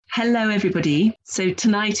Hello, everybody. So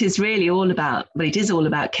tonight is really all about, well, it is all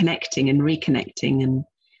about connecting and reconnecting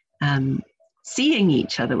and seeing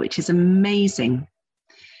each other, which is amazing.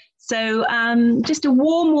 So just a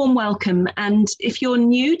warm welcome. And if you're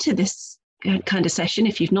new to this kind of session,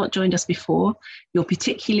 if you've not joined us before, you're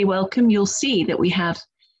particularly welcome. You'll see that we have,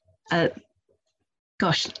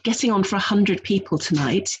 getting on for 100 people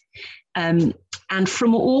tonight. And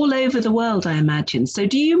from all over the world, I imagine. So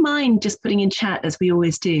do you mind just putting in chat, as we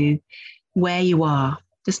always do, where you are?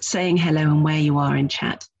 Just saying hello and where you are in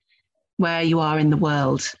chat, where you are in the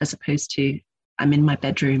world, as opposed to I'm in my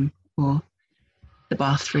bedroom or the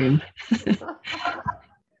bathroom.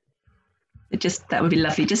 That would be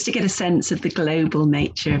lovely, just to get a sense of the global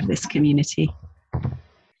nature of this community.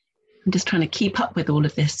 I'm just trying to keep up with all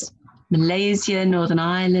of this. Malaysia, Northern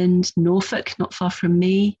Ireland, Norfolk, not far from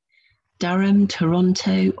me. Durham,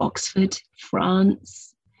 Toronto, Oxford,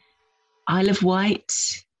 France, Isle of Wight,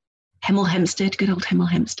 Hemel Hempstead, good old Hemel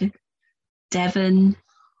Hempstead, Devon.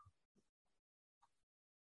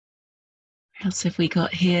 What else have we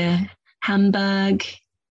got here? Hamburg,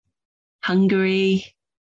 Hungary,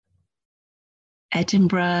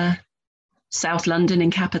 Edinburgh, South London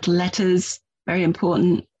in capital letters, very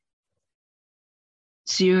important.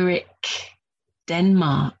 Zurich,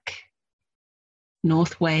 Denmark,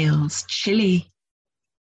 North Wales, Chile.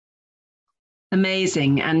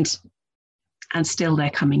 Amazing, and still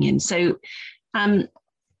they're coming in. So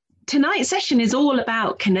tonight's session is all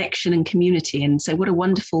about connection and community, and so what a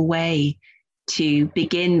wonderful way to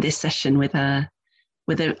begin this session with a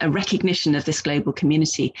recognition of this global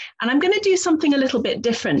community. And I'm going to do something a little bit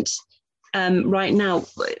different right now.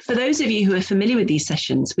 For those of you who are familiar with these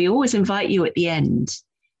sessions, we always invite you at the end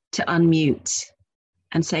to unmute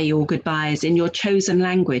and say your goodbyes in your chosen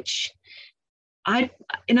language.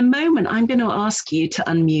 In a moment, I'm going to ask you to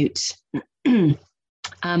unmute and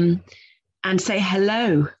say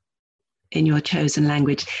hello in your chosen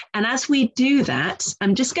language. And as we do that,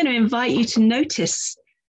 I'm just going to invite you to notice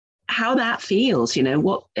how that feels. You know,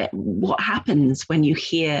 what happens when you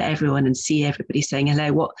hear everyone and see everybody saying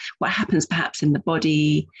hello? What happens perhaps in the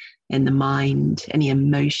body, in the mind, any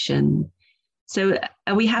emotion? So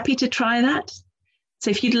are we happy to try that? So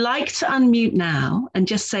if you'd like to unmute now and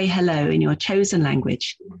just say hello in your chosen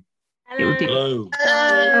language, hello. It would be hello.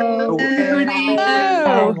 Hello.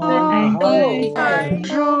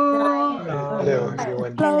 Hello,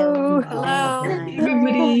 everyone. Hello,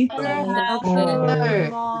 everybody.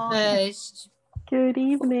 Good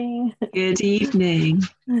evening. Good evening.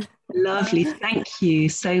 Lovely. Thank you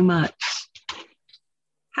so much.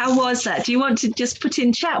 How was that? Do you want to just put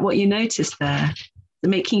in chat what you noticed there?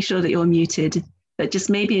 Making sure that you're muted. But just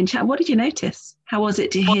maybe in chat, what did you notice? How was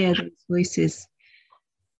it to hear those voices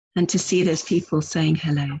and to see those people saying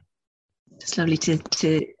hello? Just lovely to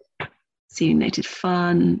see you noted.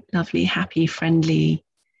 Fun, lovely, happy, friendly,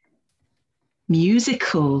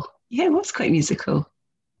 musical. Yeah, it was quite musical.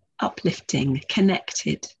 Uplifting,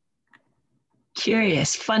 connected,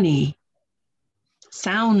 curious, funny.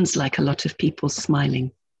 Sounds like a lot of people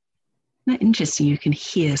smiling. Isn't that interesting? You can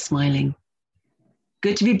hear smiling.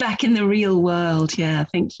 Good to be back in the real world. Yeah,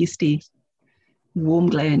 thank you, Steve. Warm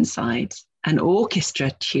glow inside. An orchestra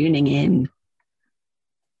tuning in.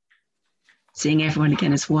 Seeing everyone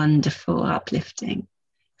again is wonderful, uplifting.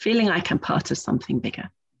 Feeling like I'm part of something bigger.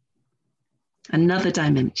 Another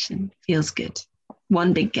dimension. Feels good.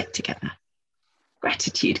 One big get together.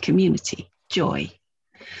 Gratitude, community, joy.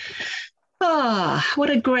 Ah, what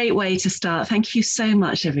a great way to start. Thank you so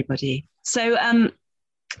much, everybody. So,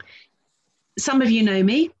 some of you know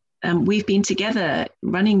me. We've been together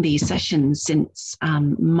running these sessions since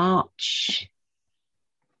March.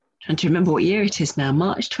 Trying to remember what year it is now.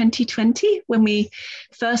 March 2020, when we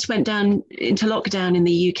first went down into lockdown in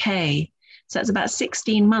the UK. So that's about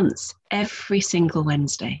 16 months. Every single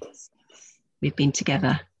Wednesday, we've been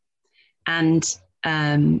together, and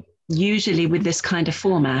usually with this kind of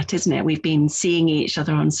format, isn't it? We've been seeing each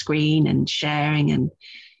other on screen and sharing and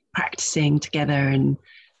practicing together,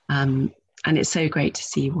 and it's so great to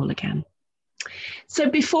see you all again. So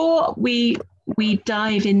before we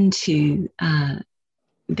dive into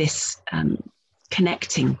this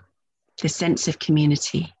connecting, this sense of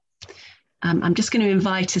community, I'm just going to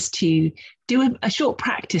invite us to do a short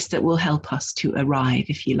practice that will help us to arrive,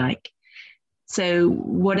 if you like. So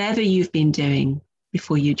whatever you've been doing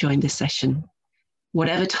before you joined this session,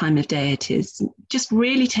 whatever time of day it is, just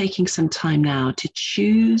really taking some time now to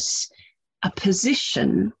choose a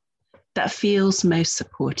position that feels most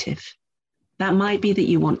supportive. That might be that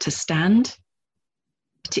you want to stand,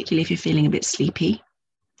 particularly if you're feeling a bit sleepy,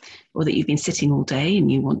 or that you've been sitting all day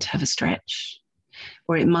and you want to have a stretch,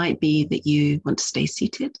 Or it might be that you want to stay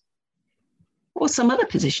seated, or some other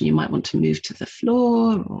position. You might want to move to the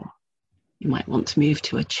floor, or you might want to move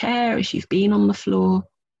to a chair if you've been on the floor.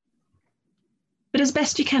 But as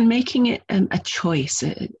best you can, making it a choice,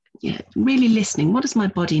 really listening. What does my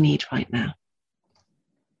body need right now?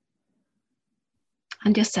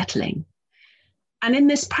 And just settling. And in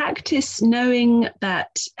this practice, knowing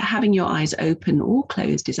that having your eyes open or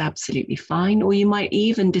closed is absolutely fine, or you might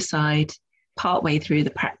even decide partway through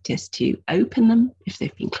the practice to open them if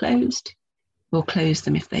they've been closed, or close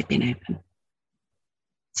them if they've been open.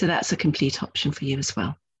 So that's a complete option for you as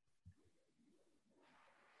well.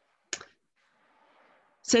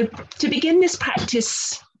 So to begin this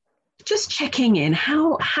practice, just checking in,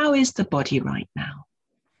 how is the body right now?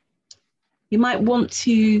 You might want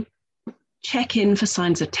to check in for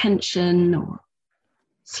signs of tension or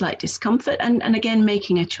slight discomfort, and again,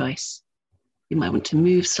 making a choice. You might want to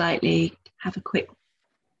move slightly, have a quick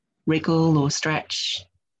wriggle or stretch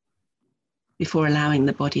before allowing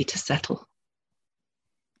the body to settle.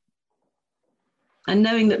 And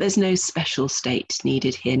knowing that there's no special state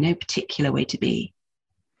needed here, no particular way to be.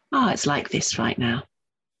 It's like this right now.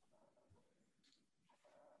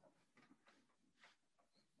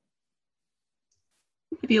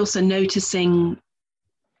 Maybe also noticing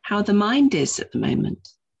how the mind is at the moment.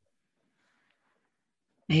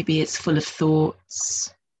 Maybe it's full of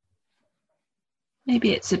thoughts.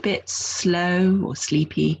 Maybe it's a bit slow or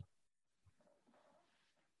sleepy,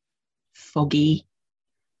 foggy,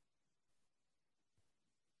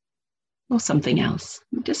 or something else.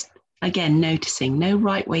 Just, again, noticing, no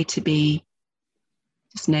right way to be,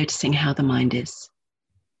 just noticing how the mind is.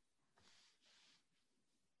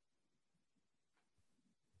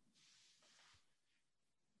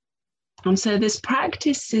 And so this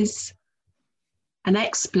practice is an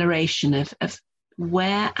exploration of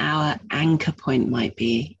where our anchor point might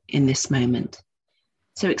be in this moment.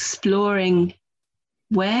 So exploring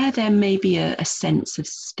where there may be a sense of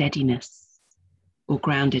steadiness or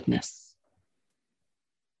groundedness.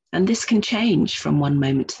 And this can change from one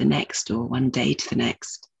moment to the next, or one day to the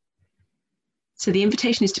next. So the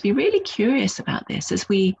invitation is to be really curious about this as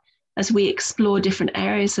we explore different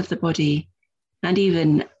areas of the body, and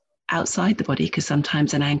even outside the body, because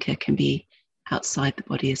sometimes an anchor can be outside the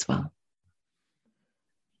body as well.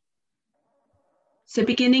 So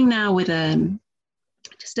beginning now with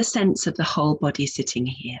just a sense of the whole body sitting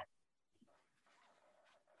here.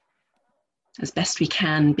 As best we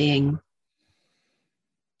can, being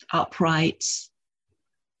upright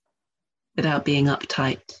without being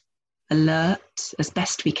uptight, alert as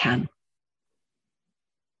best we can.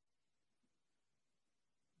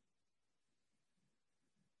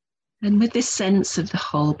 And with this sense of the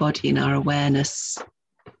whole body in our awareness,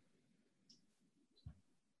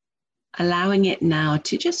 allowing it now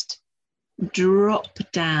to just drop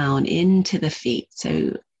down into the feet.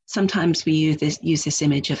 So sometimes we use this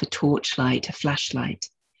image of a torchlight, a flashlight.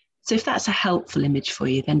 So if that's a helpful image for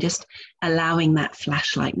you, then just allowing that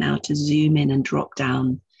flashlight now to zoom in and drop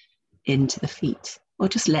down into the feet, or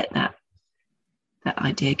just let that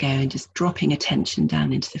idea go and just dropping attention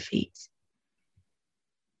down into the feet.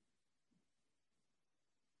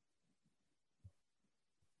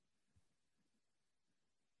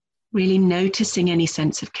 Really noticing any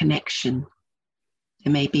sense of connection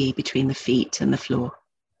there may be between the feet and the floor.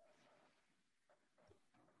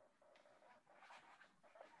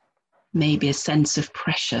 Maybe a sense of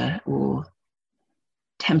pressure or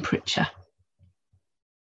temperature.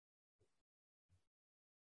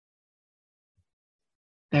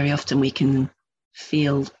 Very often we can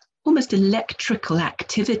feel almost electrical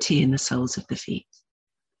activity in the soles of the feet.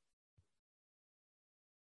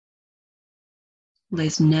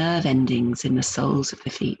 Those nerve endings in the soles of the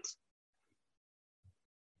feet.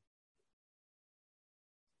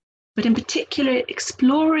 But in particular,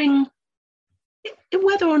 exploring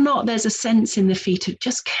whether or not there's a sense in the feet of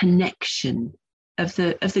just connection, of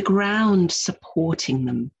the ground supporting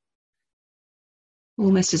them.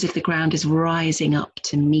 Almost as if the ground is rising up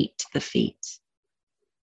to meet the feet.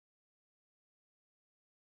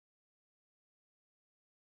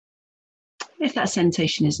 If that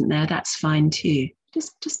sensation isn't there, that's fine too.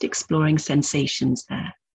 Just exploring sensations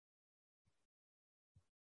there.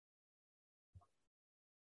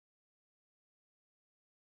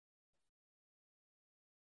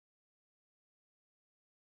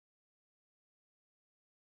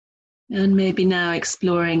 And maybe now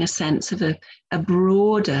exploring a sense of a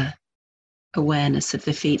broader awareness of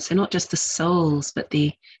the feet. So not just the soles, but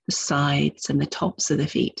the sides and the tops of the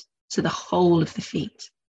feet. So the whole of the feet.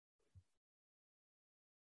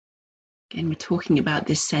 Again, we're talking about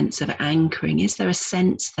this sense of anchoring. Is there a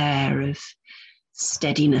sense there of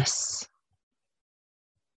steadiness,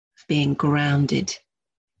 of being grounded?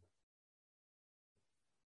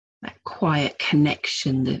 That quiet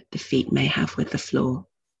connection that the feet may have with the floor.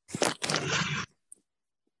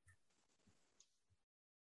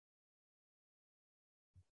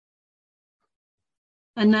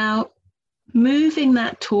 And now moving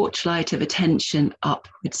that torchlight of attention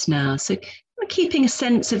upwards now. So we're keeping a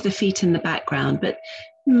sense of the feet in the background, but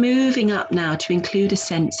moving up now to include a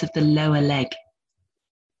sense of the lower leg.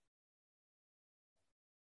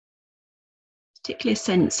 Particularly a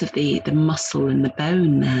sense of the muscle and the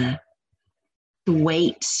bone there, the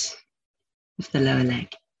weight of the lower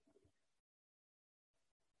leg.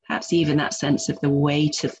 Perhaps even that sense of the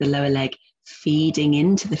weight of the lower leg feeding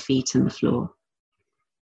into the feet and the floor.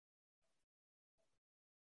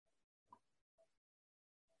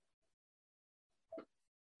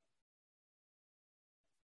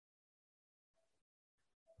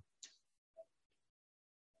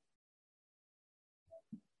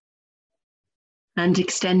 And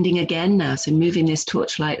extending again now, so moving this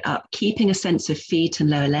torchlight up, keeping a sense of feet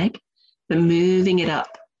and lower leg, but moving it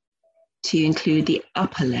up to include the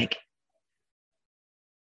upper leg.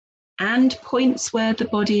 And points where the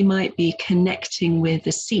body might be connecting with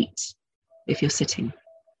the seat if you're sitting.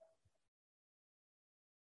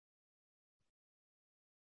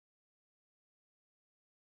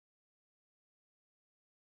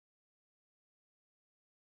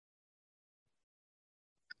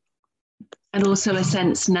 And also a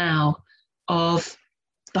sense now of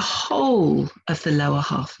the whole of the lower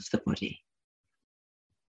half of the body.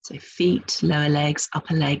 So feet, lower legs,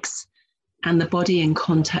 upper legs, and the body in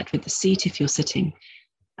contact with the seat if you're sitting.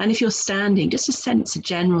 And if you're standing, just a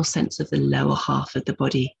general sense of the lower half of the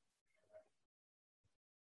body.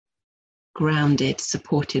 Grounded,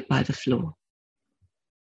 supported by the floor.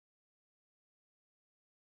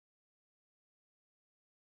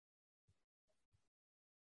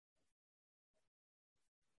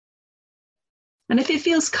 And if it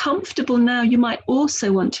feels comfortable now, you might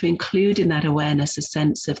also want to include in that awareness a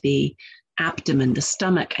sense of the abdomen, the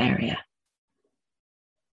stomach area.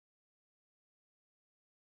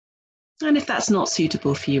 And if that's not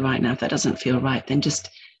suitable for you right now, if that doesn't feel right, then just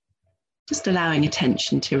allowing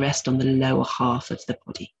attention to rest on the lower half of the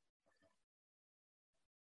body.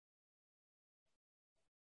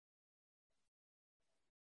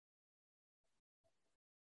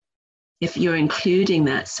 If you're including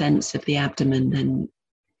that sense of the abdomen, then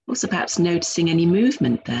also perhaps noticing any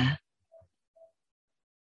movement there.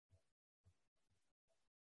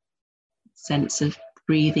 Sense of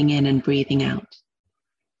breathing in and breathing out.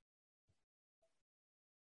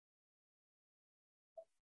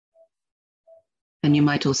 And you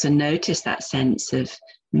might also notice that sense of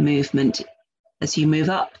movement as you move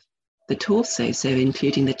up the torso, so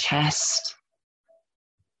including the chest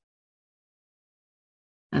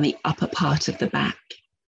and the upper part of the back.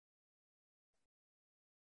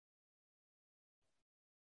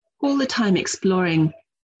 All the time exploring,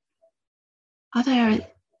 are there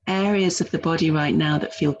areas of the body right now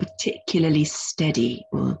that feel particularly steady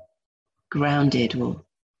or grounded or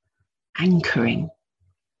anchoring?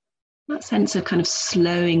 That sense of kind of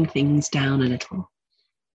slowing things down a little,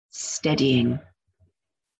 steadying.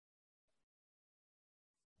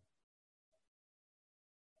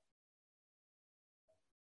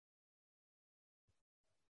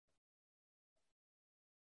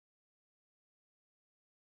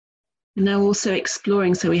 And now also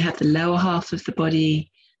exploring, so we have the lower half of the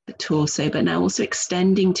body, the torso, but now also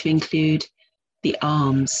extending to include the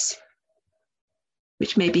arms,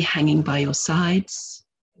 which may be hanging by your sides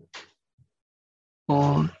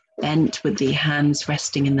or bent with the hands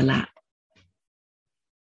resting in the lap.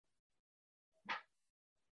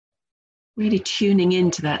 Really tuning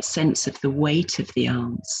into that sense of the weight of the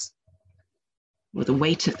arms or the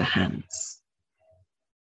weight of the hands.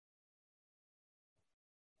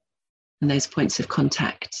 And those points of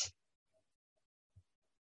contact.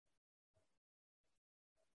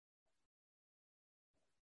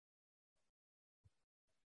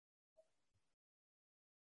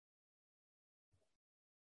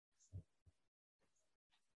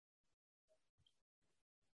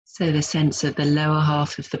 So the sense of the lower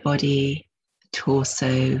half of the body, the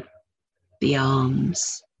torso, the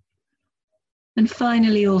arms. And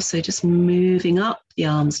finally also just moving up the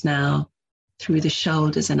arms now through the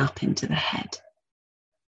shoulders and up into the head.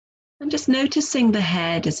 And just noticing the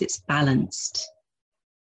head as it's balanced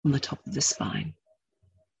on the top of the spine.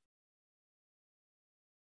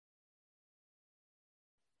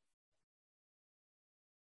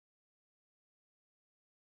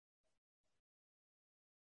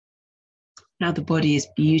 how the body is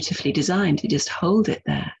beautifully designed to just hold it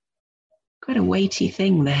there. Quite a weighty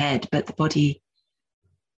thing, the head, but the body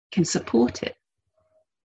can support it.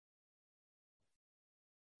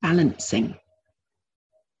 Balancing.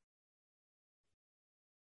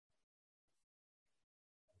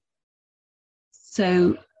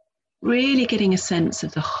 So really getting a sense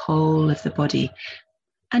of the whole of the body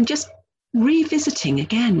and just revisiting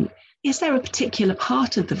again, is there a particular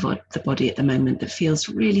part of the body at the moment that feels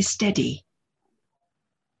really steady?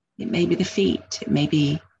 It may be the feet, it may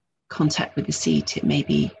be contact with the seat, it may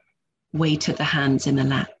be weight of the hands in the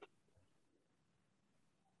lap.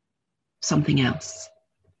 Something else.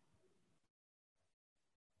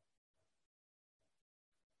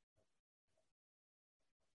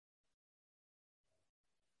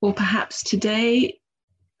 Or perhaps today,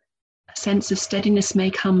 a sense of steadiness may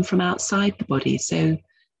come from outside the body. So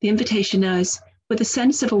the invitation now is with a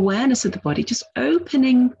sense of awareness of the body, just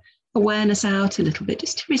opening awareness out a little bit,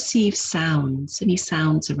 just to receive sounds, any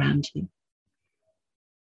sounds around you.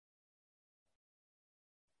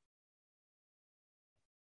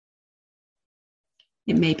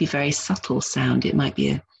 It may be very subtle sound. It might be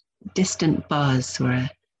a distant buzz or a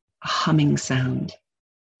humming sound.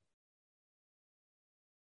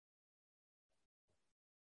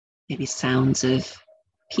 Maybe sounds of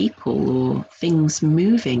people or things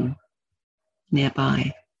moving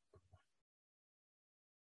nearby.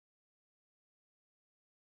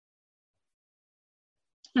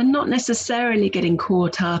 And not necessarily getting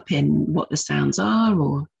caught up in what the sounds are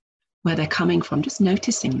or where they're coming from, just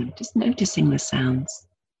noticing them, just noticing the sounds.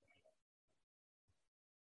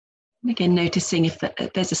 And again, noticing if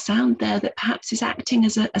there's a sound there that perhaps is acting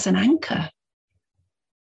as an anchor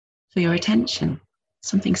for your attention,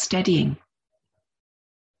 something steadying.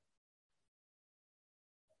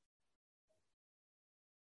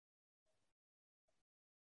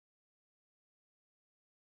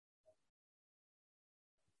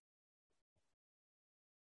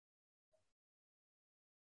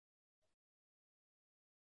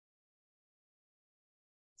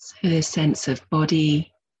 So a sense of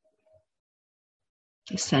body,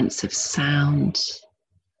 a sense of sound.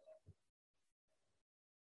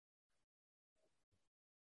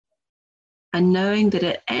 And knowing that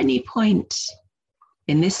at any point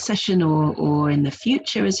in this session or in the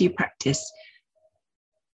future as you practice,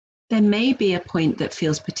 there may be a point that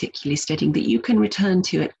feels particularly steadying that you can return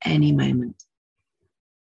to at any moment.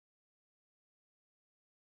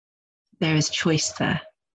 There is choice there.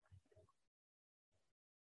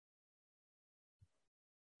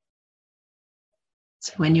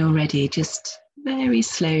 So when you're ready, just very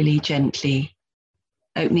slowly, gently,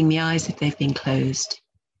 opening the eyes if they've been closed.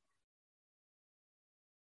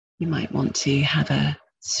 You might want to have a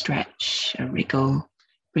stretch, a wriggle,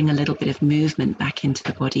 bring a little bit of movement back into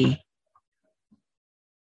the body.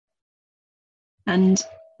 And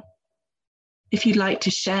if you'd like to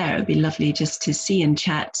share, it would be lovely just to see in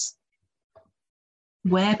chat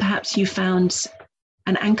where perhaps you found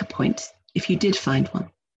an anchor point, if you did find one.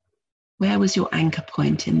 Where was your anchor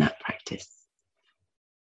point in that practice?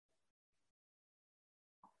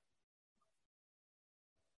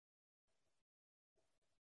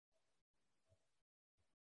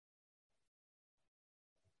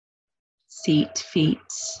 Seat, feet,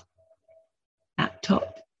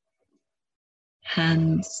 laptop,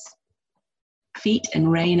 hands, feet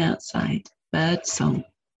and rain outside, bird song,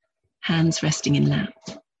 hands resting in lap,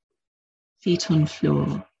 feet on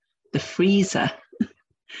floor, the freezer.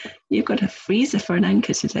 You've got a freezer for an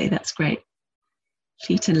anchor today, that's great.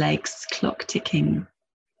 Feet and legs, clock ticking,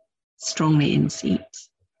 strongly in seat,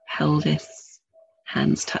 pelvis,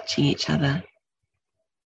 hands touching each other.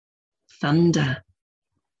 Thunder,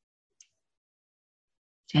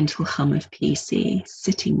 gentle hum of PC,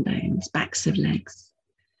 sitting bones, backs of legs.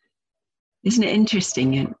 Isn't it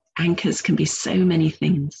interesting? Anchors can be so many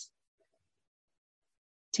things.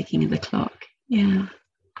 Ticking of the clock, yeah,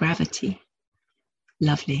 gravity,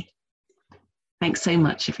 lovely. Thanks so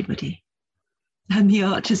much, everybody. And the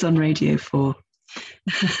Archers on Radio 4.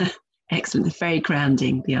 Excellent, they're very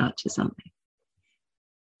grounding, the Archers, aren't they?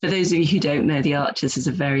 For those of you who don't know, the Archers is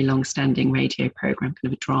a very long-standing radio program,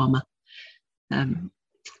 kind of a drama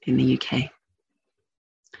in the UK.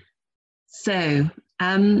 So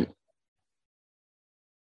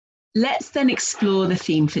let's then explore the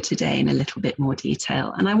theme for today in a little bit more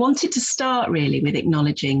detail. And I wanted to start really with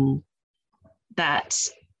acknowledging that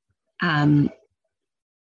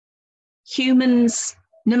humans,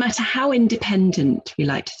 no matter how independent we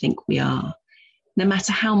like to think we are, no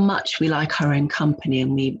matter how much we like our own company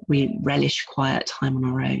and we relish quiet time on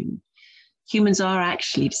our own, humans are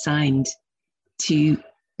actually designed to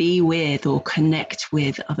be with or connect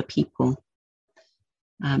with other people.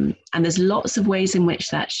 And there's lots of ways in which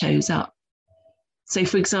that shows up. So,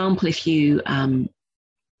 for example, if you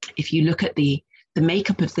look at the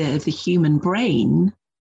makeup of the human brain,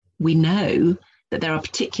 we know that there are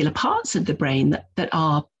particular parts of the brain that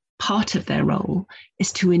are part of their role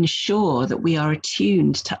is to ensure that we are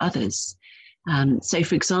attuned to others. So,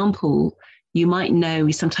 for example, you might know,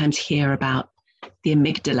 we sometimes hear about the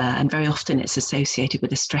amygdala, and very often it's associated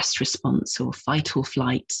with a stress response or fight or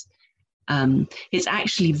flight. It's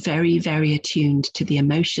actually very, very attuned to the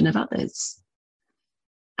emotion of others.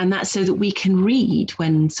 And that's so that we can read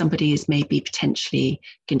when somebody is maybe potentially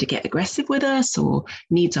going to get aggressive with us or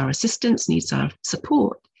needs our assistance, needs our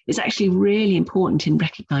support. It's actually really important in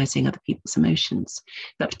recognizing other people's emotions,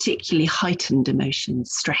 but particularly heightened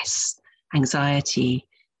emotions, stress, anxiety,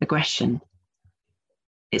 aggression.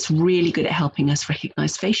 It's really good at helping us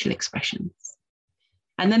recognize facial expressions.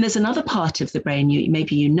 And then there's another part of the brain,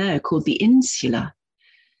 maybe you know, called the insula,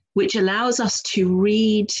 which allows us to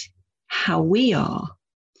read how we are.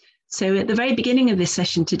 So at the very beginning of this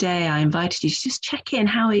session today, I invited you to just check in.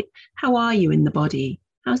 How are you in the body?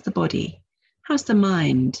 How's the body? How's the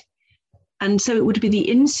mind? And so it would be the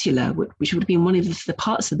insula, which would have been one of the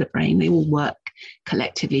parts of the brain, they all work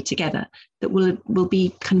collectively together, that will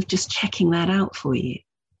be kind of just checking that out for you.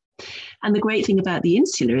 And the great thing about the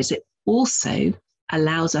insula is it also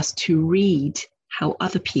allows us to read how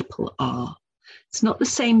other people are. It's not the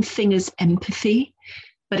same thing as empathy,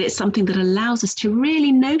 but it's something that allows us to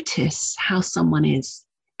really notice how someone is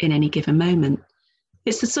in any given moment.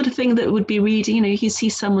 It's the sort of thing that would be reading, you see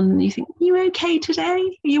someone and you think, are you okay today?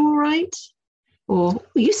 Are you all right? Or, well,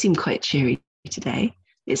 you seem quite cheery today.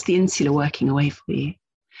 It's the insula working away for you.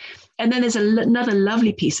 And then there's another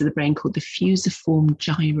lovely piece of the brain called the fusiform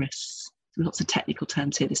gyrus. Lots of technical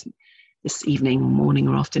terms here this evening, or morning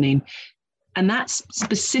or afternoon. And that's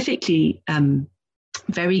specifically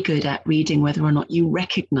very good at reading whether or not you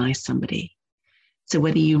recognize somebody. So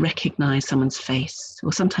whether you recognize someone's face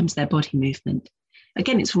or sometimes their body movement.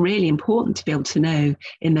 Again, it's really important to be able to know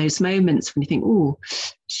in those moments when you think, oh,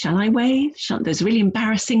 shall I wave? Those really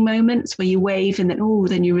embarrassing moments where you wave and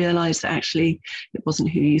then you realize that actually it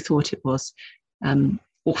wasn't who you thought it was.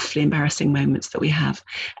 Awfully embarrassing moments that we have.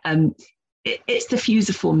 It's the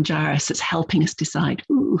fusiform gyrus that's helping us decide,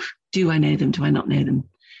 do I know them? Do I not know them?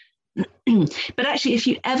 But actually, if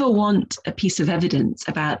you ever want a piece of evidence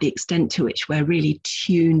about the extent to which we're really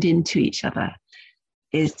tuned into each other,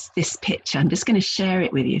 is this picture. I'm just going to share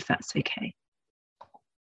it with you if that's okay.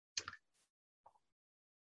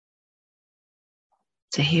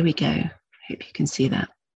 So here we go. I hope you can see that.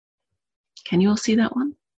 Can you all see that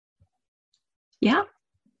one? Yeah?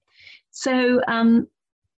 So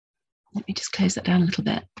let me just close that down a little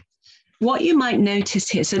bit. What you might notice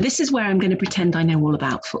here, so this is where I'm going to pretend I know all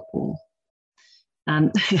about football,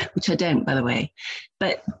 which I don't, by the way.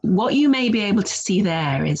 But what you may be able to see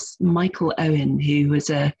there is Michael Owen, who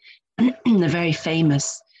was a very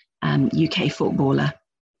famous UK footballer.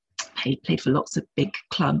 He played for lots of big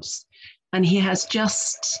clubs, and he has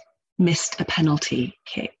just missed a penalty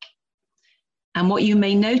kick. And what you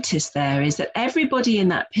may notice there is that everybody in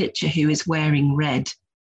that picture who is wearing red,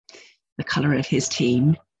 the colour of his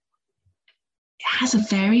team, has a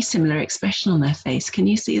very similar expression on their face. Can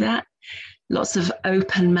you see that? Lots of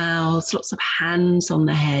open mouths, lots of hands on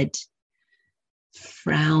the head,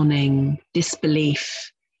 frowning,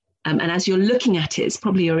 disbelief. And as you're looking at it, it's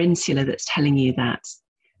probably your insula that's telling you that.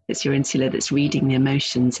 It's your insula that's reading the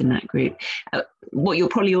emotions in that group. What you'll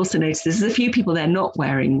probably also notice is there's a few people there not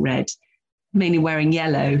wearing red, mainly wearing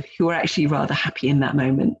yellow, who are actually rather happy in that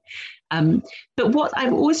moment. But what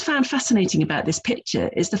I've always found fascinating about this picture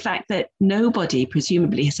is the fact that nobody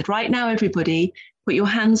presumably has said, right now, everybody, put your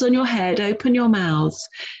hands on your head, open your mouths,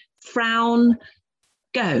 frown,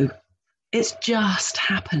 go. It's just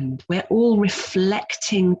happened. We're all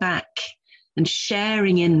reflecting back and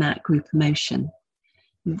sharing in that group emotion.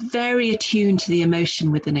 Very attuned to the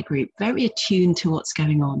emotion within a group, very attuned to what's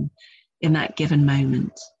going on in that given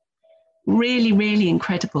moment. Really, really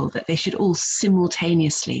incredible that they should all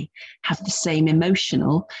simultaneously have the same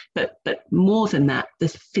emotional, but more than that, the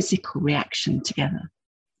physical reaction together.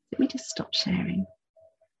 Let me just stop sharing.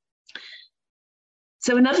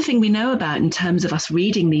 So another thing we know about in terms of us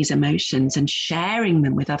reading these emotions and sharing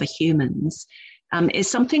them with other humans is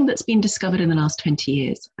something that's been discovered in the last 20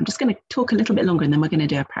 years. I'm just going to talk a little bit longer and then we're going to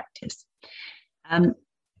do a practice,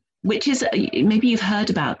 which is, maybe you've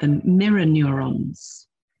heard about them, mirror neurons.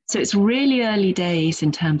 So it's really early days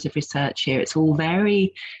in terms of research here. It's all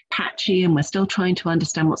very patchy and we're still trying to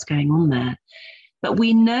understand what's going on there. But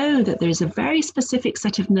we know that there is a very specific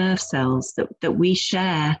set of nerve cells that we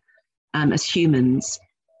share as humans.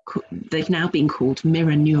 They've now been called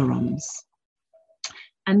mirror neurons.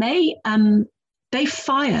 And they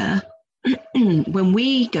fire when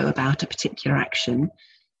we go about a particular action,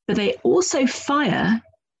 but they also fire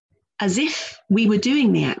as if we were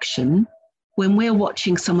doing the action when we're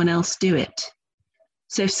watching someone else do it.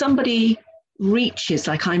 So if somebody reaches,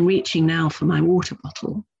 like I'm reaching now for my water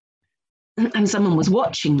bottle, and someone was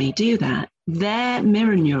watching me do that, their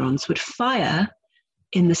mirror neurons would fire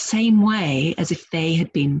in the same way as if they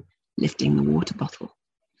had been lifting the water bottle.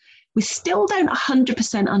 We still don't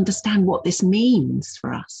 100% understand what this means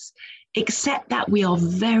for us, except that we are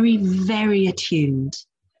very, very attuned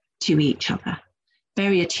to each other,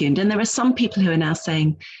 very attuned. And there are some people who are now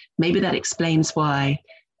saying, maybe that explains why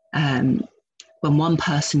when one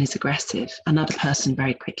person is aggressive, another person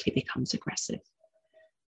very quickly becomes aggressive.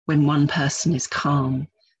 When one person is calm,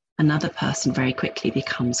 another person very quickly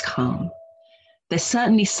becomes calm. There's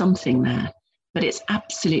certainly something there, but it's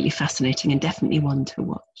absolutely fascinating and definitely one to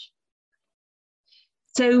watch.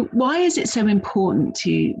 So why is it so important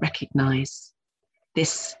to recognize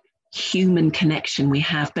this human connection we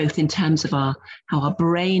have, both in terms of how our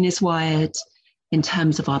brain is wired, in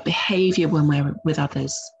terms of our behavior when we're with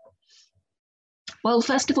others? Well,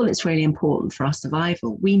 first of all, it's really important for our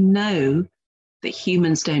survival. We know that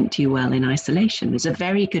humans don't do well in isolation. There's a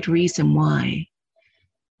very good reason why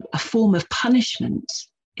a form of punishment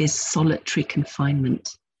is solitary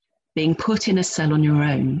confinement. Being put in a cell on your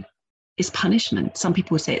own is punishment. Some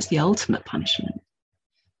people would say it's the ultimate punishment.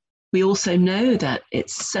 We also know that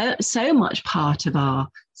it's so much part of our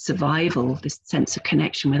survival, this sense of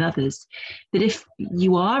connection with others, that if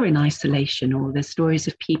you are in isolation, or there's stories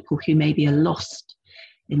of people who maybe are lost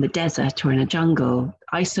in the desert or in a jungle,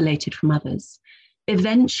 isolated from others,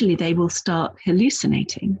 eventually they will start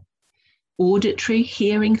hallucinating, auditory,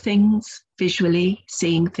 hearing things, visually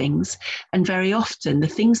seeing things, and very often the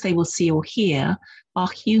things they will see or hear are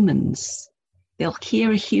humans. They'll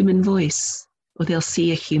hear a human voice, or they'll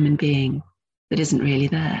see a human being that isn't really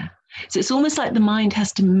there. So it's almost like the mind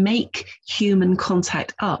has to make human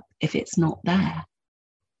contact up if it's not there.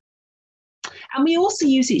 And we also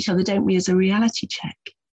use each other, don't we, as a reality check.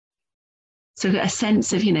 So a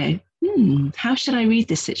sense of, how should I read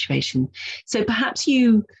this situation? So perhaps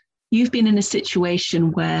you've been in a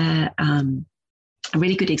situation where a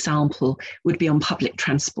really good example would be on public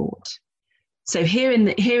transport. So here in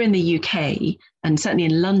the UK, and certainly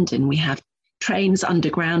in London, we have trains,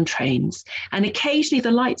 underground trains, and occasionally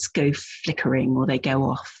the lights go flickering or they go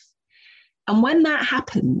off. And when that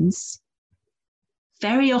happens,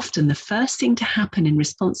 very often the first thing to happen in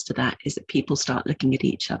response to that is that people start looking at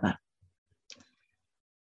each other.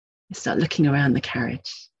 They start looking around the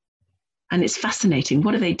carriage. And it's fascinating.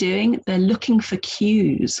 What are they doing? They're looking for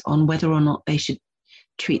cues on whether or not they should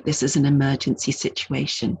treat this as an emergency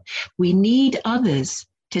situation. We need others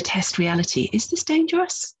to test reality. Is this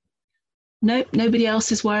dangerous? Nope, nobody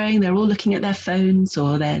else is worrying. They're all looking at their phones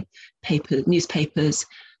or their newspapers.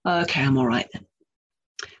 Okay, I'm all right then.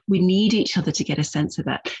 We need each other to get a sense of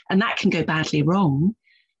that. And that can go badly wrong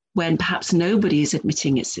when perhaps nobody is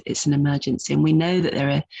admitting it's an emergency. And we know that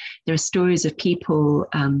there are stories of people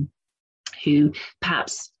who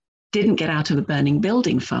perhaps didn't get out of a burning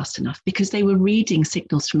building fast enough because they were reading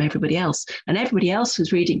signals from everybody else, and everybody else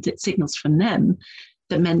was reading signals from them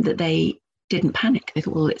that meant that they didn't panic. They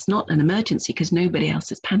thought, well, it's not an emergency because nobody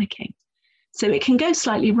else is panicking. So it can go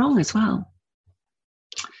slightly wrong as well.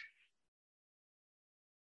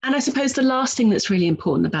 And I suppose the last thing that's really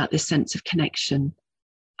important about this sense of connection,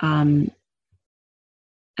 as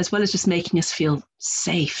well as just making us feel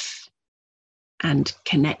safe and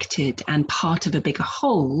connected and part of a bigger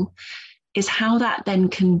whole, is how that then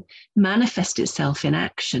can manifest itself in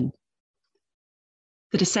action.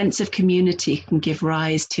 That a sense of community can give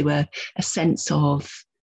rise to a sense of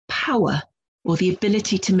power or the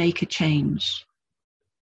ability to make a change.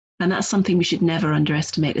 And that's something we should never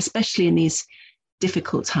underestimate, especially in these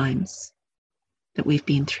difficult times that we've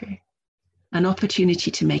been through. An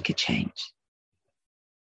opportunity to make a change.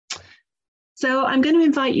 So I'm going to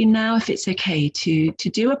invite you now, if it's okay, to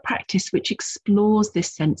do a practice which explores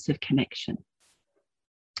this sense of connection.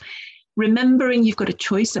 Remembering you've got a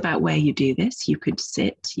choice about where you do this. You could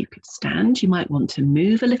sit, you could stand, you might want to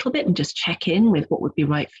move a little bit and just check in with what would be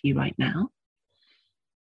right for you right now.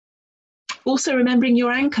 Also remembering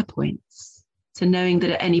your anchor points. So knowing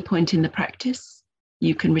that at any point in the practice,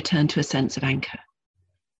 you can return to a sense of anchor,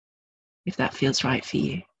 if that feels right for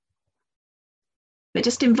you. But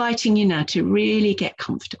just inviting you now to really get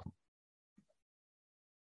comfortable.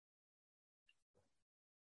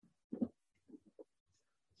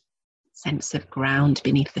 sense of ground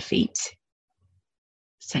beneath the feet,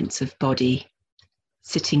 sense of body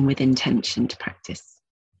sitting with intention to practice,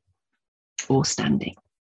 or standing.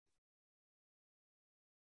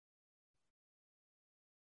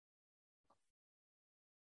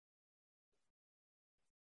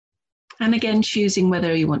 And again, choosing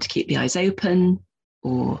whether you want to keep the eyes open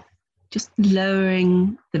or just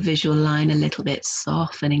lowering the visual line a little bit,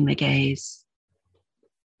 softening the gaze.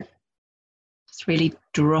 Just really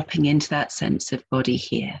dropping into that sense of body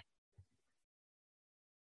here.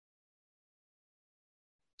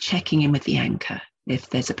 Checking in with the anchor if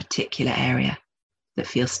there's a particular area that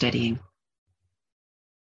feels steadying.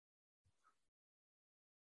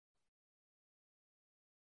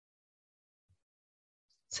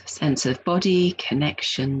 So sense of body,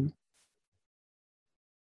 connection,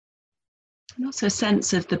 and also a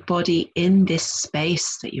sense of the body in this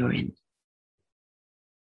space that you're in.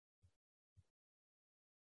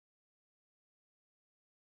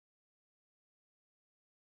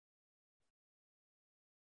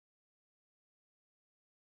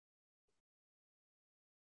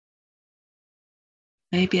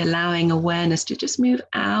 Maybe allowing awareness to just move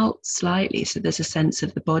out slightly so there's a sense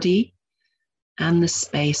of the body and the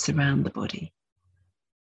space around the body.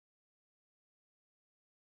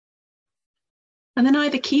 And then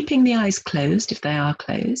either keeping the eyes closed if they are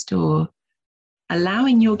closed, or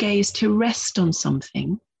allowing your gaze to rest on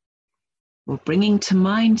something, or bringing to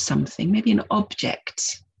mind something, maybe an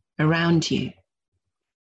object around you.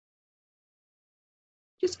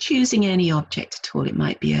 Just choosing any object at all. It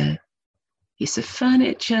might be a piece of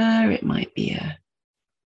furniture, it might be a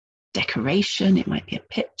decoration, it might be a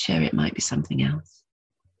picture, it might be something else.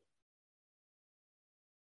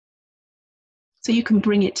 So you can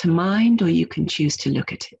bring it to mind or you can choose to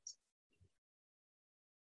look at it.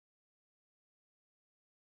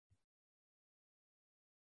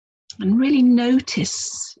 And really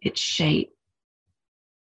notice its shape,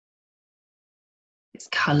 its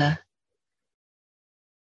color.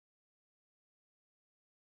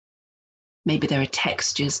 Maybe there are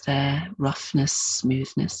textures there, roughness,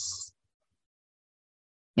 smoothness.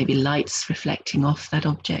 Maybe lights reflecting off that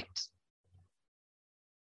object.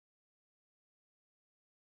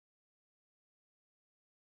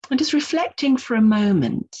 And just reflecting for a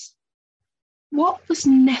moment, what was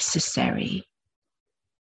necessary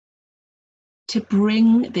to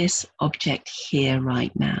bring this object here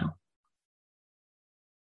right now?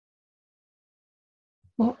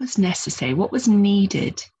 What was necessary? What was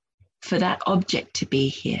needed for that object to be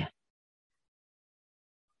here?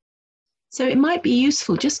 So it might be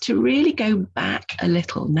useful just to really go back a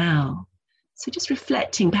little now. So just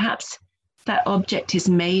reflecting, perhaps that object is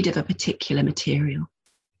made of a particular material.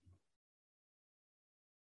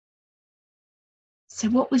 So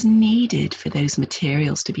what was needed for those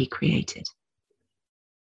materials to be created?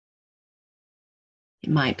 It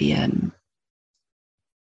might be a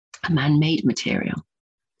man-made material.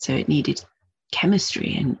 So it needed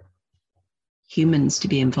chemistry and humans to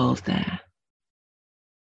be involved there.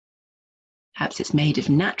 Perhaps it's made of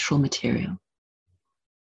natural material.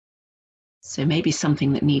 So maybe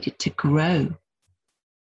something that needed to grow.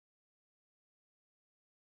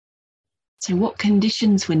 So what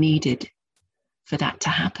conditions were needed for that to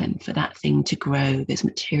happen, for that thing to grow, those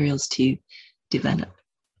materials to develop?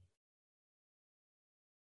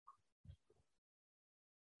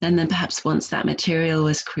 And then perhaps once that material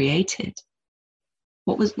was created,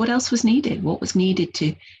 what else was needed? What was needed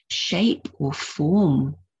to shape or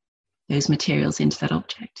form those materials into that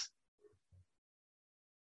object?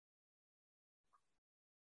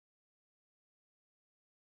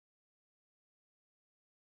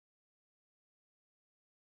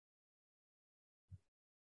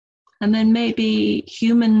 And then maybe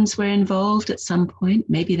humans were involved at some point.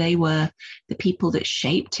 Maybe they were the people that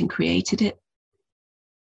shaped and created it.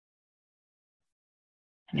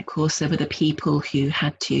 And of course, there were the people who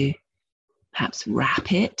had to perhaps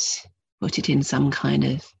wrap it, put it in some kind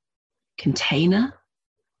of container.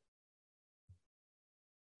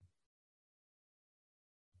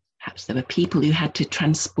 Perhaps there were people who had to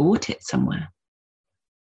transport it somewhere,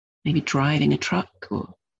 maybe driving a truck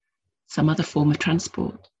or some other form of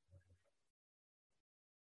transport.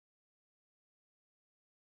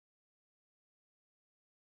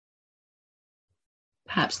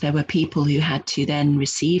 Perhaps there were people who had to then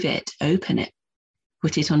receive it, open it,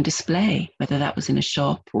 put it on display, whether that was in a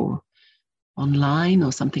shop or online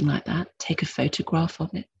or something like that, take a photograph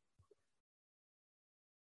of it.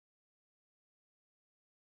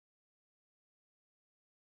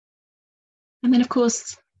 And then, of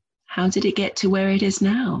course, how did it get to where it is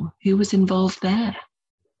now? Who was involved there?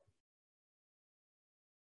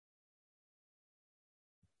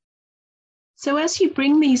 So as you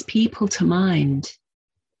bring these people to mind,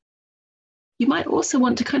 you might also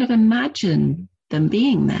want to kind of imagine them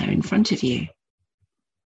being there in front of you.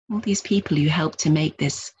 All these people who helped to make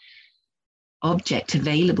this object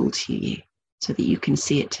available to you so that you can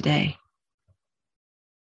see it today.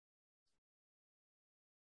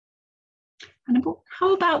 And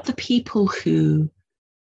how about the people who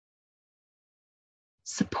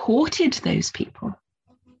supported those people?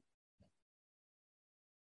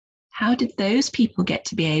 How did those people get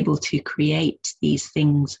to be able to create these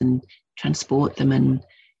things and transport them and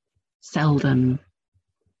sell them?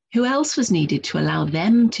 Who else was needed to allow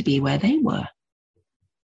them to be where they were?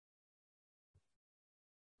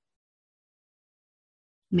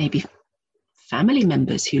 Maybe family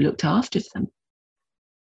members who looked after them,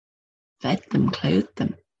 fed them, clothed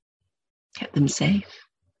them, kept them safe.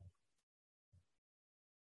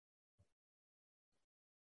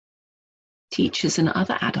 Teachers and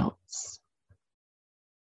other adults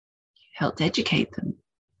who helped educate them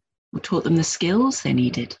or taught them the skills they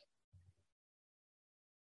needed.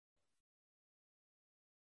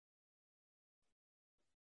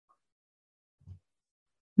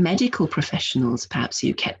 Medical professionals, perhaps,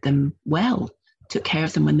 who kept them well, took care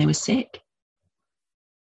of them when they were sick.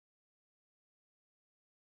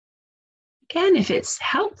 Again, if it's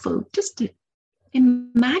helpful, just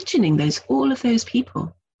imagining all of those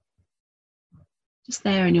people, just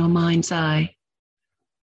there in your mind's eye.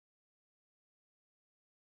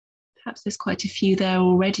 Perhaps there's quite a few there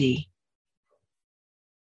already.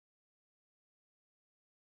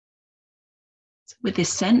 So with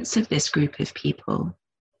this sense of this group of people,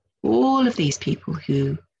 all of these people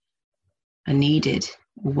who are needed,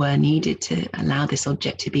 or were needed to allow this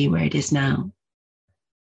object to be where it is now.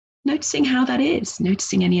 Noticing how that is,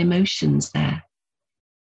 noticing any emotions there.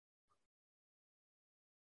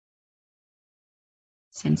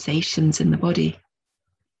 Sensations in the body.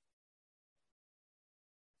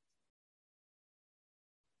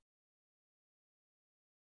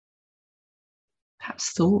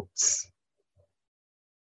 Perhaps thoughts.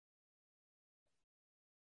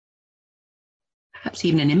 Perhaps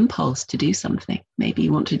even an impulse to do something. Maybe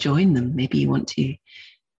you want to join them. Maybe you want to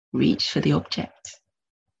reach for the object.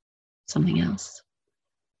 Something else.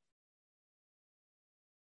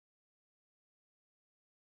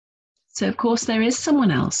 So, of course, there is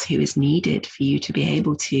someone else who is needed for you to be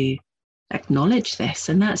able to acknowledge this,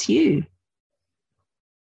 and that's you.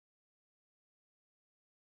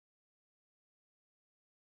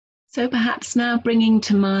 So perhaps now bringing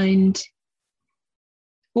to mind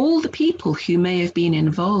all the people who may have been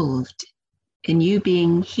involved in you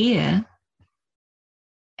being here,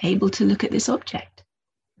 able to look at this object.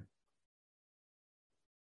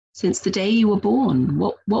 Since the day you were born,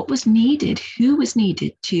 what was needed? Who was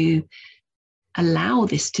needed to allow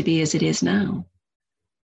this to be as it is now?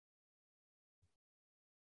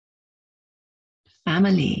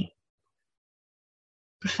 Family,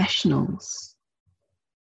 professionals.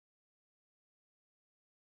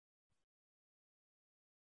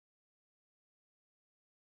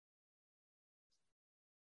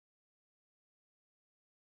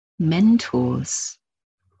 Mentors.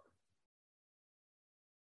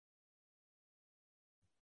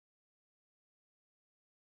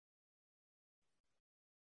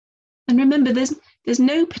 And remember, there's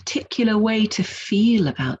no particular way to feel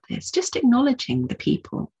about this, just acknowledging the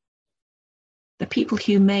people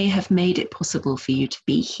who may have made it possible for you to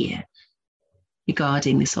be here,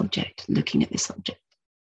 regarding this object, looking at this object.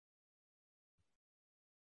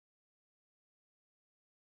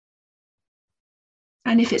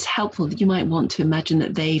 And if it's helpful, you might want to imagine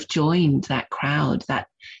that they've joined that crowd, that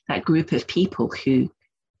group of people who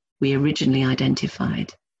we originally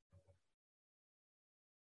identified.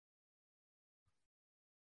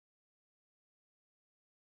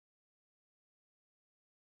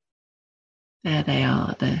 There they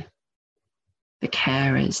are, the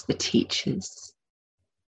carers, the teachers,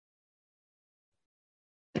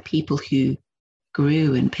 the people who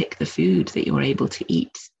grew and picked the food that you're able to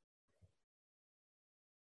eat.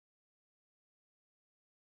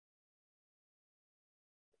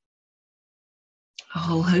 A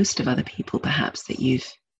whole host of other people, perhaps, that you've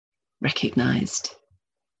recognized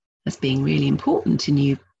as being really important in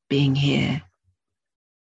you being here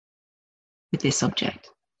with this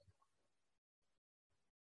object.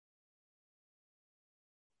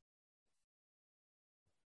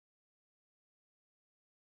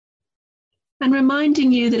 And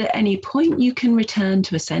reminding you that at any point you can return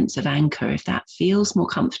to a sense of anchor if that feels more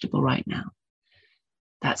comfortable right now.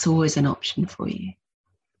 That's always an option for you.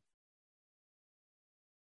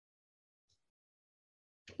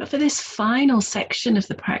 But for this final section of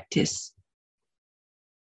the practice,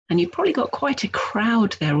 And you've probably got quite a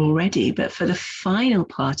crowd there already, but for the final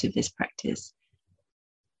part of this practice,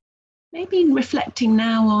 maybe reflecting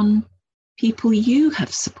now on people you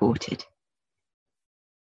have supported.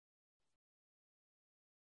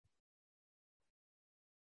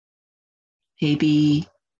 Maybe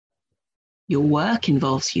your work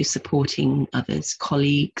involves you supporting others,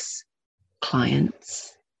 colleagues,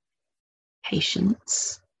 clients,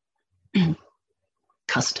 patients,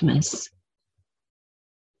 customers.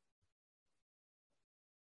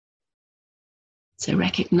 So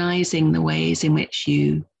recognizing the ways in which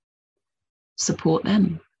you support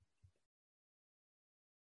them.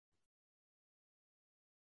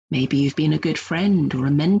 Maybe you've been a good friend or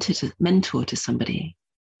a mentor to somebody.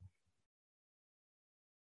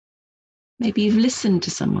 Maybe you've listened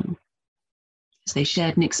to someone as they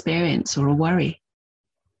shared an experience or a worry.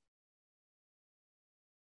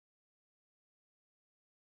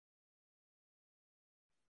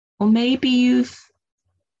 Or maybe you've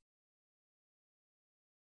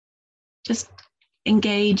just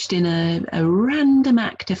engaged in a random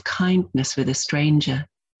act of kindness with a stranger,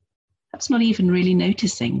 perhaps not even really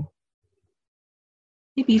noticing.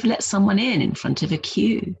 Maybe you've let someone in front of a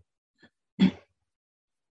queue. Maybe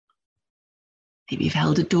you've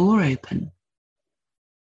held a door open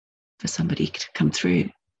for somebody to come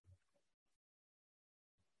through.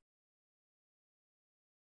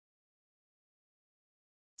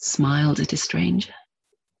 Smiled at a stranger.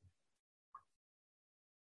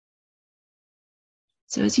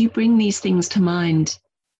 So as you bring these things to mind,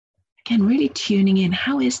 again, really tuning in,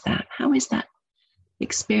 how is that? How is that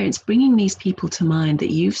experience, bringing these people to mind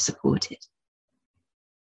that you've supported?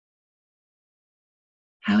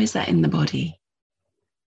 How is that in the body?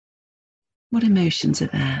 What emotions are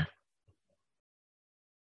there?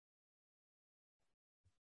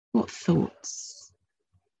 What thoughts?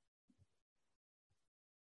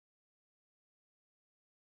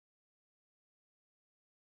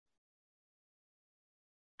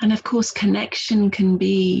 And of course, connection can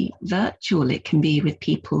be virtual. It can be with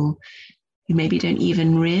people who maybe don't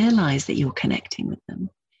even realize that you're connecting with them.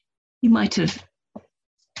 You might have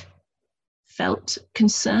felt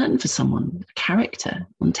concern for someone, a character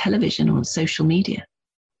on television or on social media.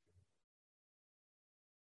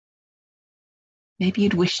 Maybe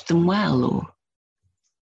you'd wished them well or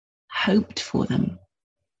hoped for them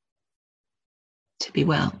to be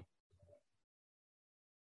well.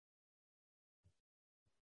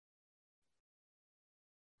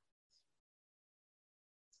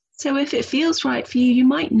 So if it feels right for you, you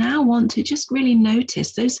might now want to just really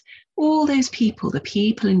notice all those people, the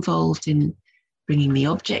people involved in bringing the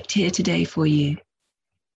object here today for you,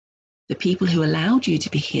 the people who allowed you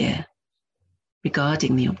to be here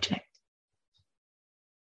regarding the object,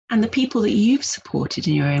 and the people that you've supported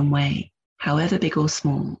in your own way, however big or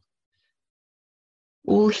small,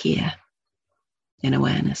 all here in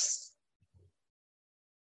awareness.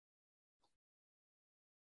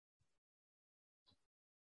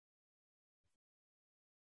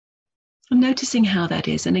 And noticing how that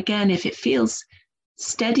is. And again, if it feels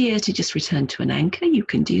steadier to just return to an anchor, you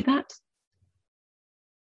can do that.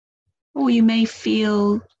 Or you may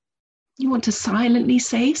feel you want to silently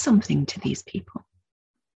say something to these people.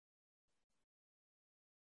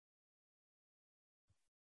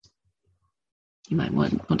 You might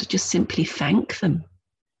want to just simply thank them.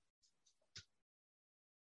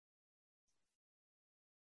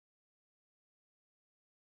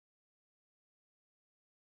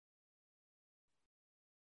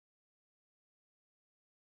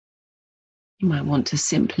 You might want to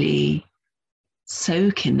simply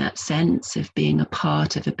soak in that sense of being a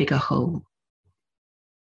part of a bigger whole.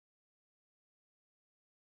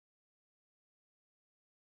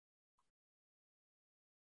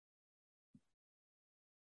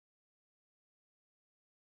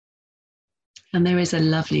 And there is a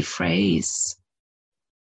lovely phrase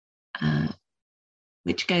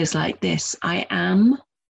which goes like this: I am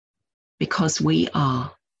because we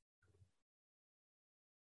are.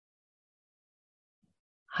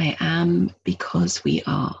 I am because we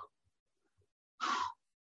are.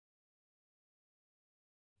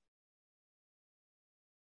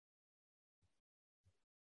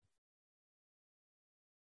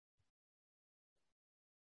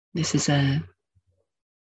 This is a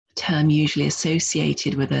term usually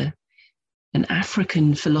associated with an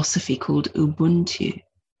African philosophy called Ubuntu.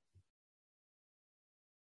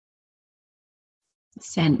 The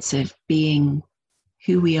sense of being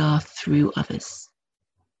who we are through others,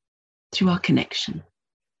 through our connection.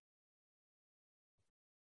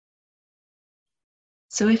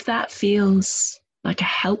 So if that feels like a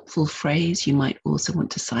helpful phrase, you might also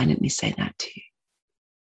want to silently say that too.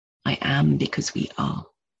 I am because we are.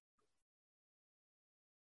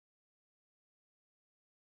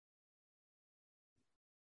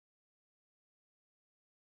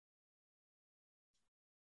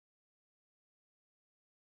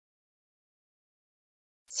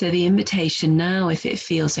 So the invitation now, if it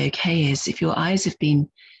feels okay, is if your eyes have been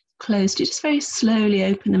closed, you just very slowly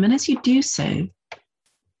open them. And as you do so,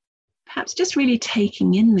 perhaps just really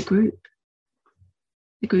taking in the group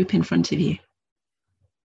in front of you.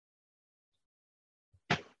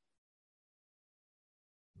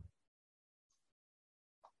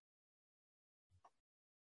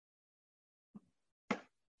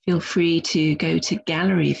 Feel free to go to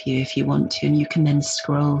gallery view if you want to, and you can then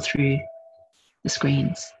scroll through the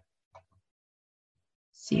screens.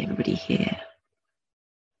 See everybody here.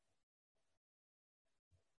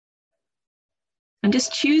 And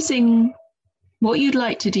just choosing what you'd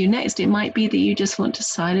like to do next. It might be that you just want to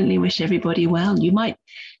silently wish everybody well. You might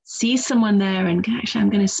see someone there and go, actually, I'm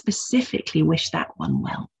going to specifically wish that one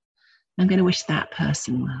well. I'm going to wish that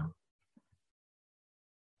person well.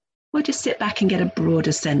 Or just sit back and get a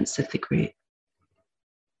broader sense of the group.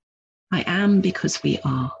 I am because we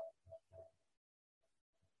are.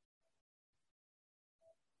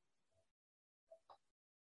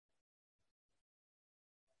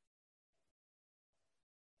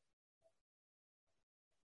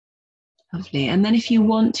 Lovely. And then if you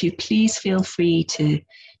want to, please feel free to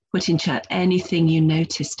put in chat anything you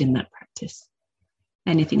noticed in that practice,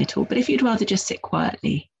 anything at all. But if you'd rather just sit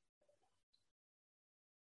quietly,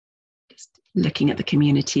 just looking at the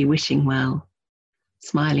community, wishing well,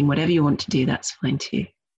 smiling, whatever you want to do, that's fine too.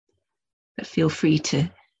 But feel free to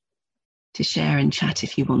share and chat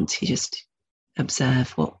if you want to, just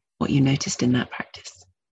observe what you noticed in that practice.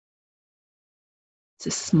 It's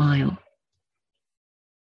a smile.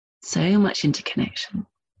 So much interconnection.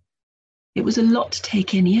 It was a lot to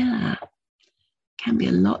take in, yeah. Can be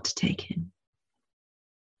a lot to take in.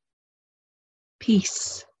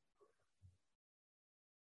 Peace.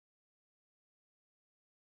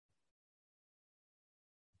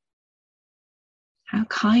 How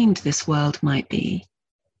kind this world might be.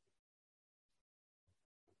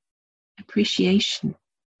 Appreciation.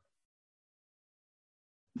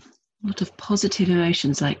 A lot of positive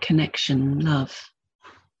emotions like connection, love.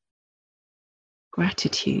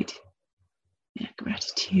 Gratitude. Yeah,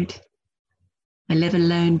 gratitude. I live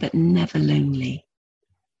alone but never lonely.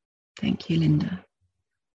 Thank you, Linda.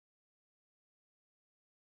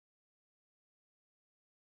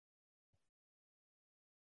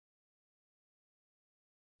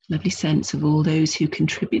 Lovely sense of all those who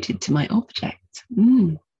contributed to my object.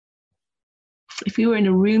 If we were in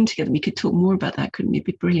a room together, we could talk more about that, couldn't we? It'd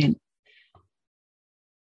be brilliant.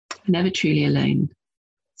 Never truly alone.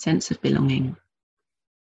 Sense of belonging.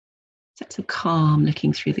 Sense of calm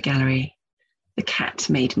looking through the gallery. The cat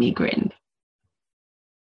made me grin.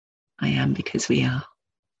 I am because we are.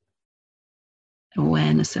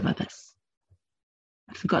 Awareness of others.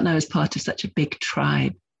 I'd forgotten I was part of such a big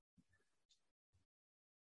tribe.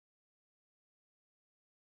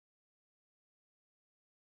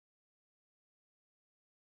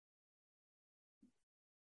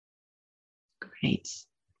 Great.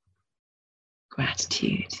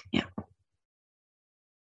 Gratitude, yeah.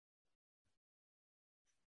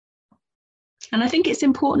 And I think it's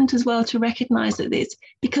important as well to recognize that it's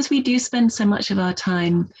because we do spend so much of our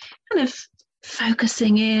time kind of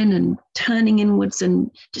focusing in and turning inwards and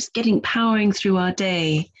just powering through our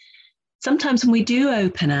day. Sometimes when we do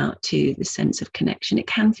open out to the sense of connection, it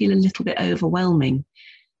can feel a little bit overwhelming.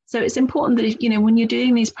 So it's important that, if, when you're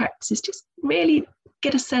doing these practices, just really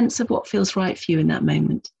get a sense of what feels right for you in that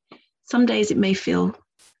moment. Some days it may feel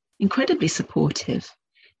incredibly supportive,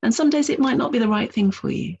 and some days it might not be the right thing for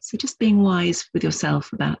you. So just being wise with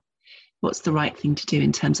yourself about what's the right thing to do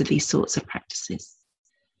in terms of these sorts of practices.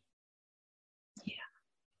 Yeah.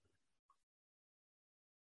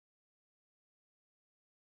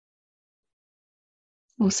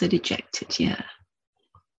 Also dejected, yeah.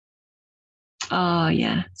 Oh,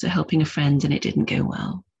 yeah. So helping a friend and it didn't go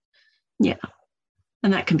well. Yeah.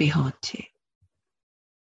 And that can be hard too.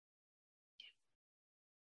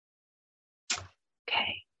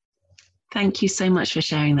 Okay. Thank you so much for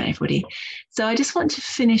sharing that, everybody. So I just want to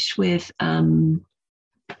finish with a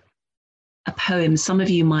poem some of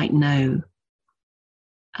you might know.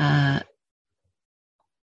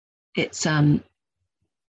 It's, let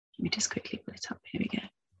me just quickly put it up. Here we go.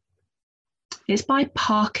 It's by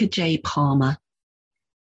Parker J. Palmer.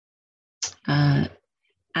 And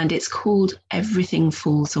it's called Everything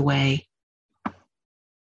Falls Away.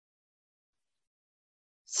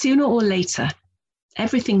 Sooner or later,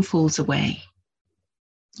 everything falls away.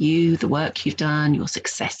 You, the work you've done, your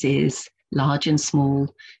successes, large and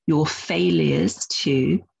small, your failures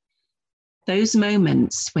too. Those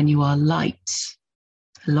moments when you are light,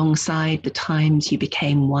 alongside the times you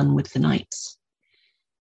became one with the night.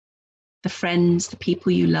 The friends, the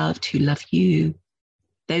people you loved who love you,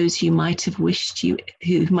 those who might have wished you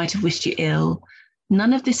ill.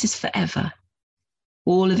 None of this is forever.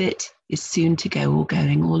 All of it is soon to go or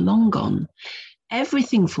going or long gone.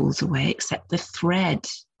 Everything falls away except the thread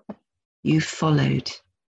you followed,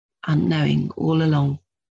 unknowing all along.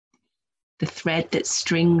 The thread that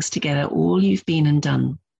strings together all you've been and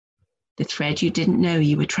done. The thread you didn't know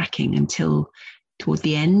you were tracking until toward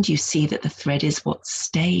the end you see that the thread is what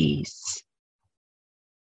stays.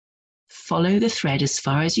 Follow the thread as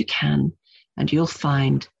far as you can, and you'll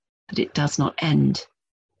find that it does not end,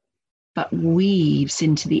 but weaves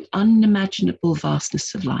into the unimaginable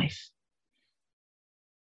vastness of life.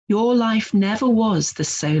 Your life never was the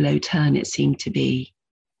solo turn it seemed to be.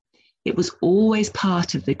 It was always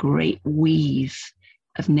part of the great weave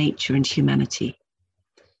of nature and humanity.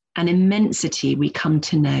 An immensity we come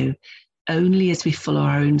to know only as we follow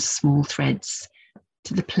our own small threads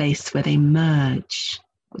to the place where they merge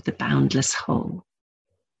with the boundless whole.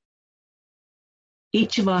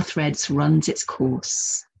 Each of our threads runs its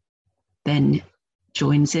course, then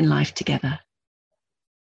joins in life together.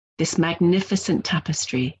 This magnificent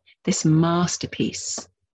tapestry, this masterpiece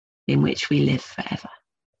in which we live forever.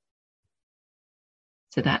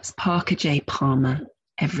 So that's Parker J. Palmer,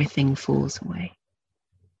 Everything Falls Away.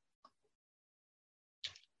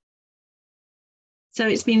 So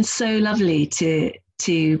it's been so lovely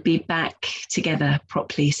to be back together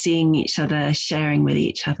properly, seeing each other, sharing with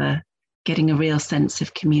each other, getting a real sense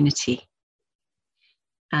of community.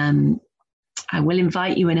 I will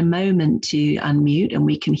invite you in a moment to unmute and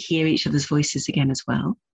we can hear each other's voices again as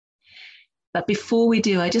well. But before we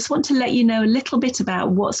do, I just want to let you know a little bit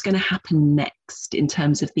about what's going to happen next in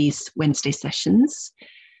terms of these Wednesday sessions.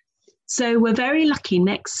 So we're very lucky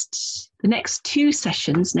the next two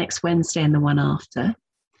sessions, next Wednesday and the one after,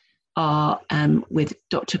 are with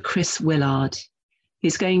Dr. Chris Willard,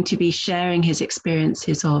 who's going to be sharing his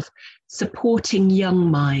experiences of supporting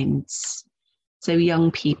young minds, so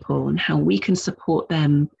young people, and how we can support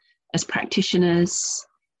them as practitioners,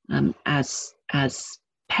 as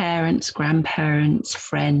parents, grandparents,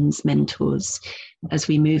 friends, mentors, as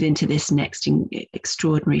we move into this next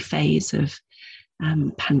extraordinary phase of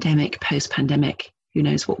pandemic, post-pandemic. Who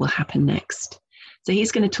knows what will happen next? So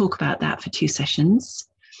he's going to talk about that for two sessions.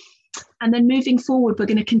 And then moving forward, we're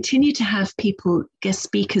going to continue to have people, guest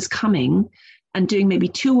speakers coming and doing maybe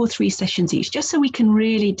 2 or 3 sessions each, just so we can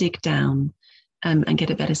really dig down and get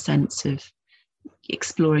a better sense of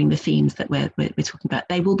exploring the themes that we're talking about.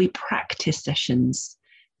 They will be practice sessions.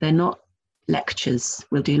 They're not lectures.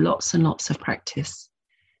 We'll do lots and lots of practice.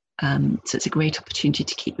 So it's a great opportunity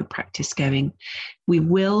to keep your practice going. We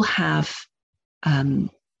will have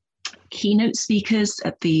keynote speakers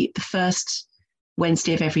at the first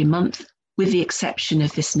Wednesday of every month, with the exception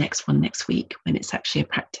of this next one next week, when it's actually a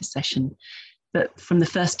practice session. But from the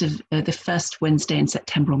first Wednesday in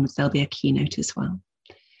September onwards, there'll be a keynote as well.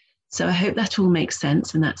 So I hope that all makes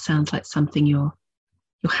sense, and that sounds like something you're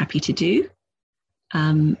happy to do.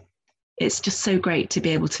 It's just so great to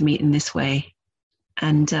be able to meet in this way.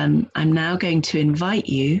 And I'm now going to invite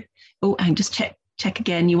you. Oh, and just check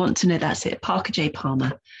again. You want to know, that's it. Parker J.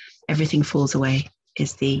 Palmer, Everything Falls Away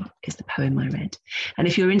is the poem I read. And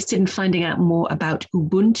if you're interested in finding out more about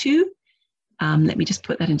Ubuntu, let me just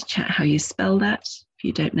put that into chat, how you spell that, if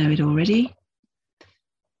you don't know it already.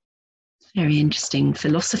 Very interesting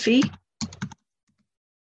philosophy.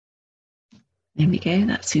 There we go,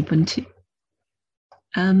 that's Ubuntu.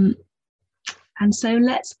 And so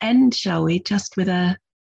let's end, shall we, just with a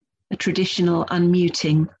traditional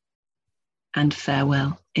unmuting and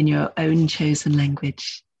farewell in your own chosen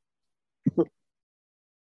language.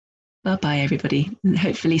 Bye-bye, everybody, and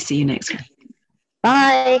hopefully see you next week.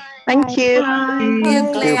 Bye. Thank you. Bye. Thank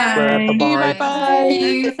you, Claire. Bye-bye.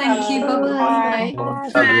 Bye. Thank you. Bye-bye.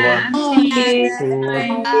 Everyone. See you.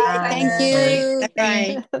 Thank you.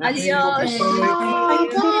 Bye. Adios.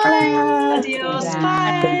 Thank you, Claire. Adios.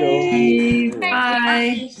 Bye.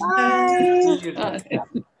 Bye. Bye.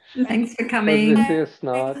 Thanks for Så coming. vi ses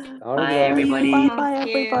snart. Ha det Bye, bra. everybody. Bye,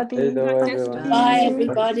 everybody. Hej då, Thank everyone. you. Bye,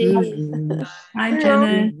 everybody. Hi,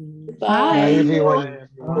 Jenna. Bye. everyone.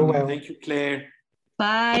 Oh, well. Thank you, Claire.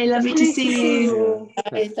 Bye. Lovely to see you.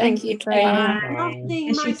 Bye. Thank you, Claire. Claire. Lovely,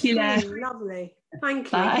 Yes, my Shakila. screen. Lovely. Thank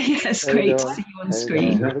you. Bye. Yes, Hej great då. to see you on Hej då.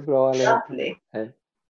 screen. Ha det bra, allihop. Lovely. Hej.